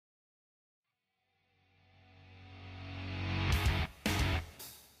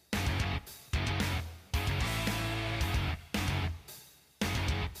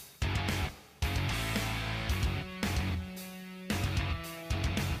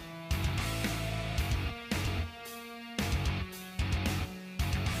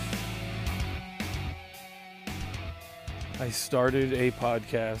I started a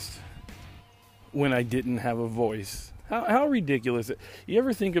podcast when I didn't have a voice. How ridiculous it. You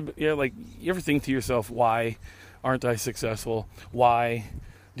ever think to yourself, why aren't I successful? Why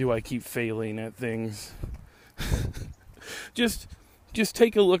do I keep failing at things? Just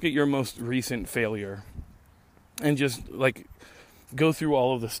take a look at your most recent failure and just go through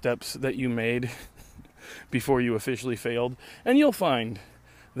all of the steps that you made before you officially failed, and you'll find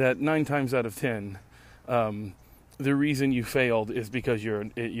that 9 times out of 10, the reason you failed is because you're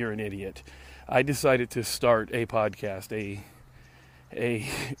an idiot. I decided to start a podcast, a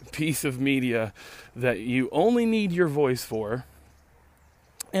piece of media that you only need your voice for,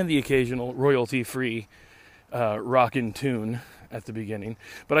 and the occasional royalty-free rockin' tune at the beginning.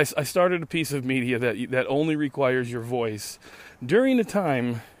 But I started a piece of media that only requires your voice during a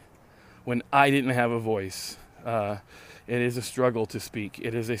time when I didn't have a voice. It is a struggle to speak.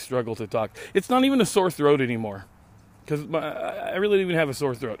 It is a struggle to talk. It's not even a sore throat anymore, because I really don't even have a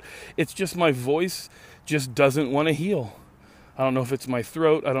sore throat. It's just my voice just doesn't want to heal. I don't know if it's my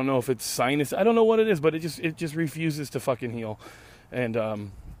throat. I don't know if it's sinus. I don't know what it is, but it just refuses to fucking heal.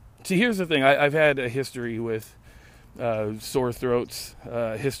 And see, here's the thing. I've had a history with sore throats,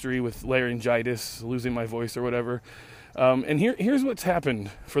 history with laryngitis, losing my voice or whatever. And here's what's happened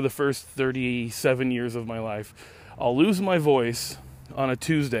for the first 37 years of my life. I'll lose my voice on a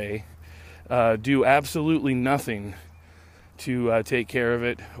Tuesday, do absolutely nothing to take care of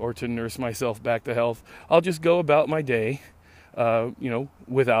it or to nurse myself back to health. I'll just go about my day,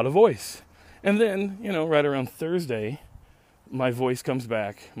 without a voice. And then, right around Thursday, my voice comes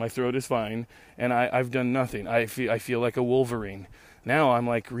back, my throat is fine, and I've done nothing. I feel like a Wolverine. Now I'm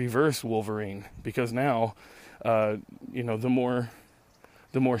like reverse Wolverine, because now, the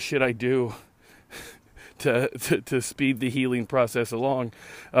more shit I do to speed the healing process along,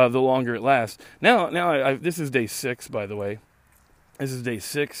 the longer it lasts. Now this is day 6, by the way. This is day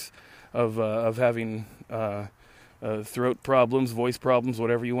 6 of having throat problems, voice problems,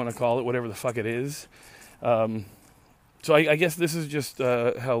 whatever you want to call it, whatever the fuck it is. So I guess this is just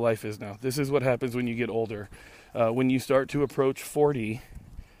how life is now. This is what happens when you get older. When you start to approach 40,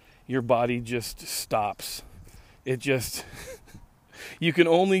 your body just stops. It just you can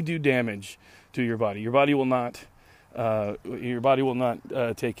only do damage to your body. Your body will not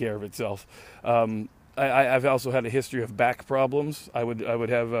take care of itself. I've also had a history of back problems. I would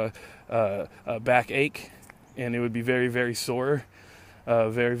have a backache, and it would be very, very sore,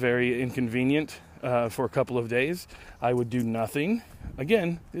 very, very inconvenient for a couple of days. I would do nothing.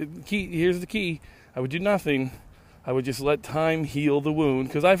 Again, here's the key. I would do nothing. I would just let time heal the wound,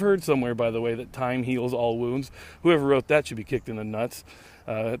 because I've heard somewhere, by the way, that time heals all wounds. Whoever wrote that should be kicked in the nuts.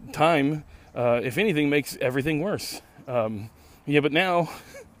 Time, if anything, makes everything worse. But now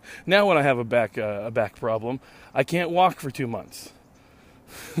when I have a back problem, I can't walk for 2 months.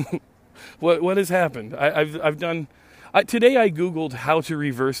 What has happened? Today I Googled how to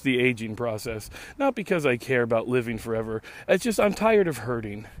reverse the aging process. Not because I care about living forever. It's just I'm tired of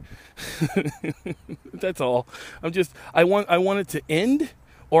hurting. That's all. I want it to end,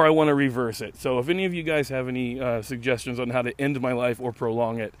 or I want to reverse it. So if any of you guys have any suggestions on how to end my life or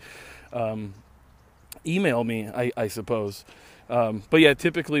prolong it, email me, I suppose. But yeah,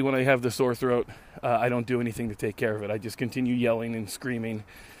 typically when I have the sore throat, I don't do anything to take care of it. I just continue yelling and screaming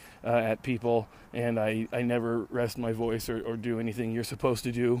at people, and I never rest my voice or do anything you're supposed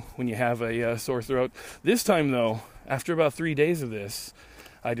to do when you have a sore throat. This time, though, after about 3 days of this,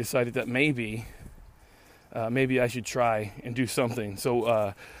 I decided that maybe I should try and do something.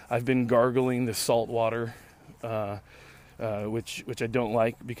 So I've been gargling the salt water, which I don't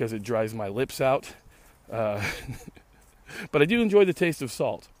like because it dries my lips out. But I do enjoy the taste of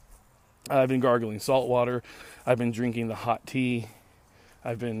salt. I've been gargling salt water. I've been drinking the hot tea.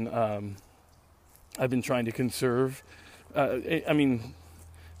 I've been trying to conserve. I've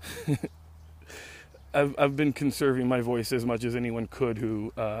been conserving my voice as much as anyone could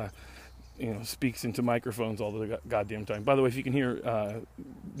who speaks into microphones all the goddamn time. By the way, if you can hear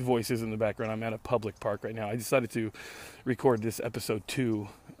voices in the background, I'm at a public park right now. I decided to record this episode 2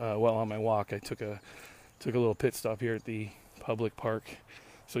 while on my walk. I took a little pit stop here at the public park,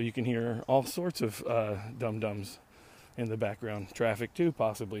 so you can hear all sorts of dum-dums in the background. Traffic too,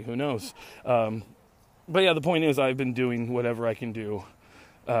 possibly. Who knows? But yeah, the point is I've been doing whatever I can do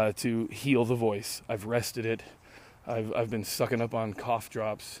to heal the voice. I've rested it. I've been sucking up on cough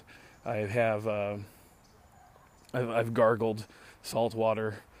drops. I've gargled salt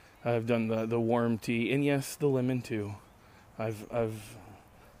water. I've done the warm tea, and yes, the lemon too. I've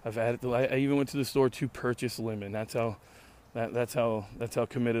added I even went to the store to purchase lemon. That's That's how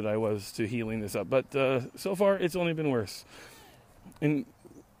committed I was to healing this up. But so far, it's only been worse. And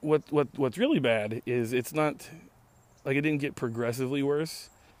what's really bad is it's not like it didn't get progressively worse.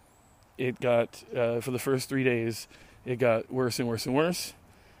 It got for the first 3 days, it got worse and worse and worse,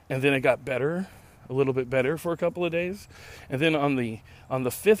 and then it got better, a little bit better for a couple of days, and then on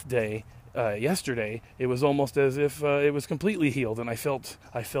the fifth day, yesterday, it was almost as if it was completely healed, and I felt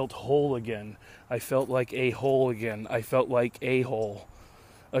whole again. I felt like a whole again. I felt like a whole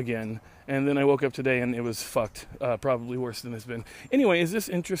again. And then I woke up today and it was fucked. Probably worse than it's been. Anyway, is this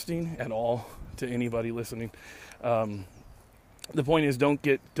interesting at all to anybody listening? The point is, don't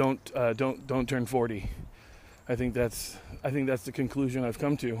turn 40. I think that's the conclusion I've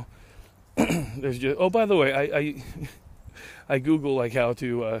come to. There's just, oh, by the way, I Google like how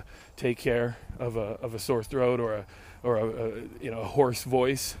to take care of a sore throat or a hoarse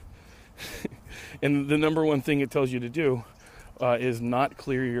voice, and the number one thing it tells you to do is not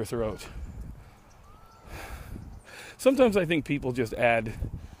clear your throat. Sometimes I think people just add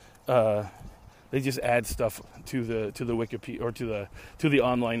stuff to the Wikipedia or to the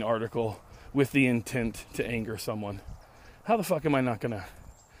online article with the intent to anger someone. How the fuck am I not gonna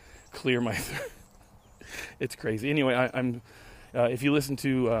clear my throat? It's crazy. Anyway, I'm if you listen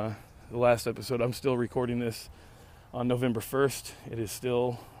to the last episode, I'm still recording this on November 1st. It is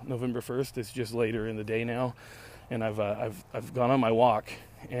still November 1st. It's just later in the day now, and I've gone on my walk,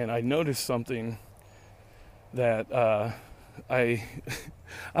 and I noticed something that I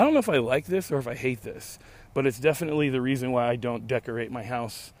don't know if I like this or if I hate this, but it's definitely the reason why I don't decorate my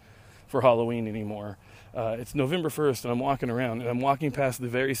house for Halloween anymore. It's November 1st, and I'm walking around, and I'm walking past the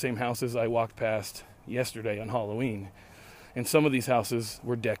very same houses I walked past yesterday on Halloween. And some of these houses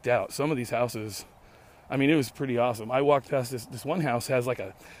were decked out. Some of these houses, I mean, it was pretty awesome. I walked past this one house it's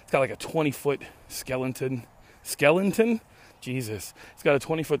got like a 20-foot skeleton. Skeleton? Jesus. It's got a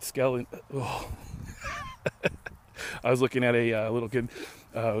 20-foot skeleton. Oh. I was looking at a little kid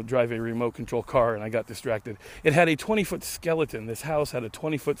drive a remote control car, and I got distracted. It had a 20-foot skeleton. This house had a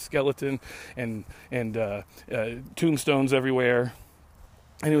 20-foot skeleton and tombstones everywhere.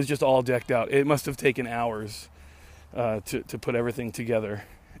 And it was just all decked out. It must have taken hours to put everything together.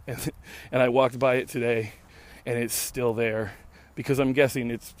 And I walked by it today, and it's still there. Because I'm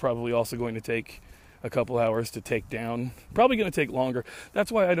guessing it's probably also going to take a couple hours to take down. Probably going to take longer.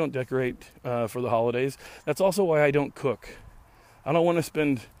 That's why I don't decorate for the holidays. That's also why I don't cook. I don't want to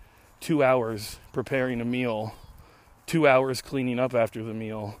spend 2 hours preparing a meal, 2 hours cleaning up after the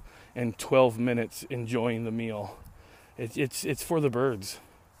meal, and 12 minutes enjoying the meal. It's for the birds.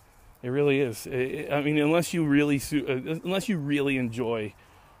 It really is. I mean, unless you really enjoy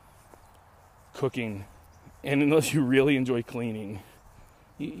cooking, and unless you really enjoy cleaning,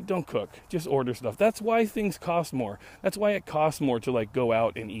 you don't cook. Just order stuff. That's why things cost more. That's why it costs more to like go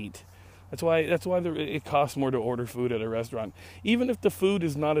out and eat. That's why it costs more to order food at a restaurant, even if the food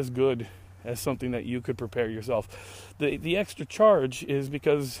is not as good as something that you could prepare yourself. The extra charge is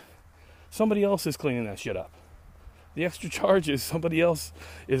because somebody else is cleaning that shit up. The extra charge is somebody else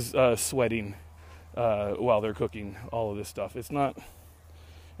is sweating while they're cooking all of this stuff. It's not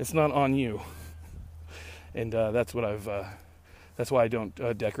on you, and that's why I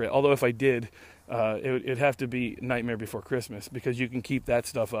don't decorate. Although if I did, it'd have to be Nightmare Before Christmas, because you can keep that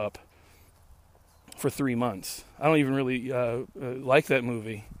stuff up for 3 months. I don't even really like that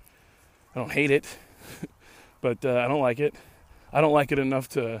movie. I don't hate it, but I don't like it. I don't like it enough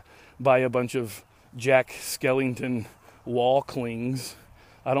to buy a bunch of Jack Skellington wall clings.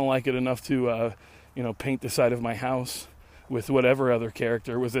 I don't like it enough to paint the side of my house with whatever other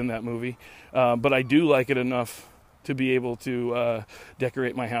character was in that movie. But I do like it enough to be able to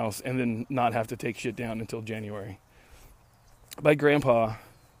decorate my house and then not have to take shit down until January. My grandpa,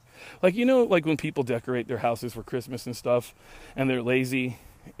 like when people decorate their houses for Christmas and stuff, and they're lazy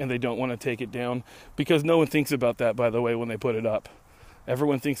and they don't want to take it down, because no one thinks about that, by the way, when they put it up.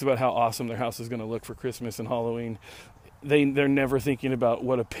 Everyone thinks about how awesome their house is going to look for Christmas and Halloween. They're never thinking about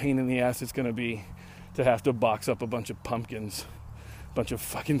what a pain in the ass it's going to be to have to box up a bunch of pumpkins, a bunch of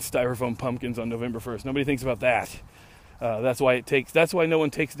fucking styrofoam pumpkins on November 1st. Nobody thinks about that. That's why no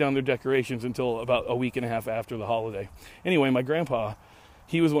one takes down their decorations until about a week and a half after the holiday. Anyway, my grandpa,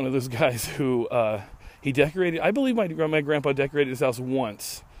 he was one of those guys who he decorated. I believe my grandpa decorated his house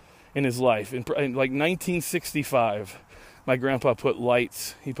once in his life, in like 1965. My grandpa put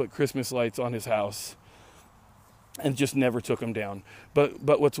lights. He put Christmas lights on his house, and just never took them down. But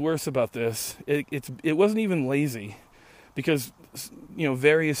what's worse about this, it wasn't even lazy, because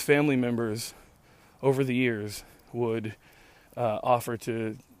various family members over the years would offer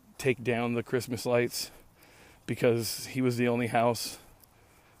to take down the Christmas lights because he was the only house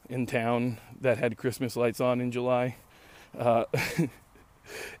in town that had Christmas lights on in July.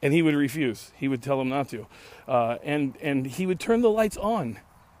 And he would refuse. He would tell them not to. And he would turn the lights on.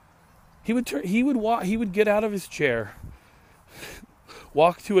 He would get out of his chair,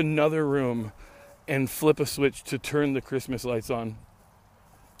 walk to another room, and flip a switch to turn the Christmas lights on.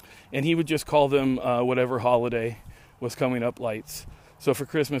 And he would just call them whatever holiday was coming up lights. So for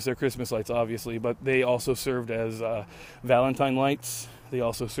Christmas, they're Christmas lights, obviously, but they also served as Valentine lights. They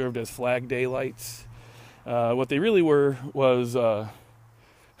also served as Flag Day lights. What they really were was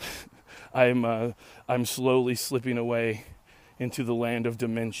I'm slowly slipping away into the land of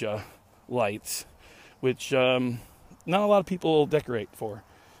dementia lights, which not a lot of people decorate for.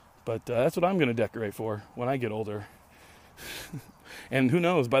 But that's what I'm going to decorate for when I get older. And who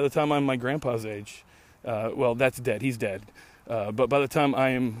knows, by the time I'm my grandpa's age, well, that's dead. He's dead. But by the time I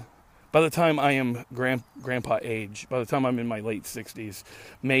am grandpa age, by the time I'm in my late 60s,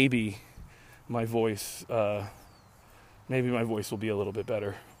 maybe my voice will be a little bit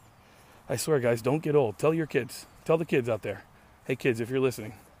better. I swear, guys, don't get old. Tell your kids. Tell the kids out there. Hey, kids, if you're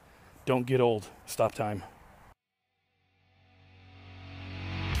listening, don't get old. Stop time.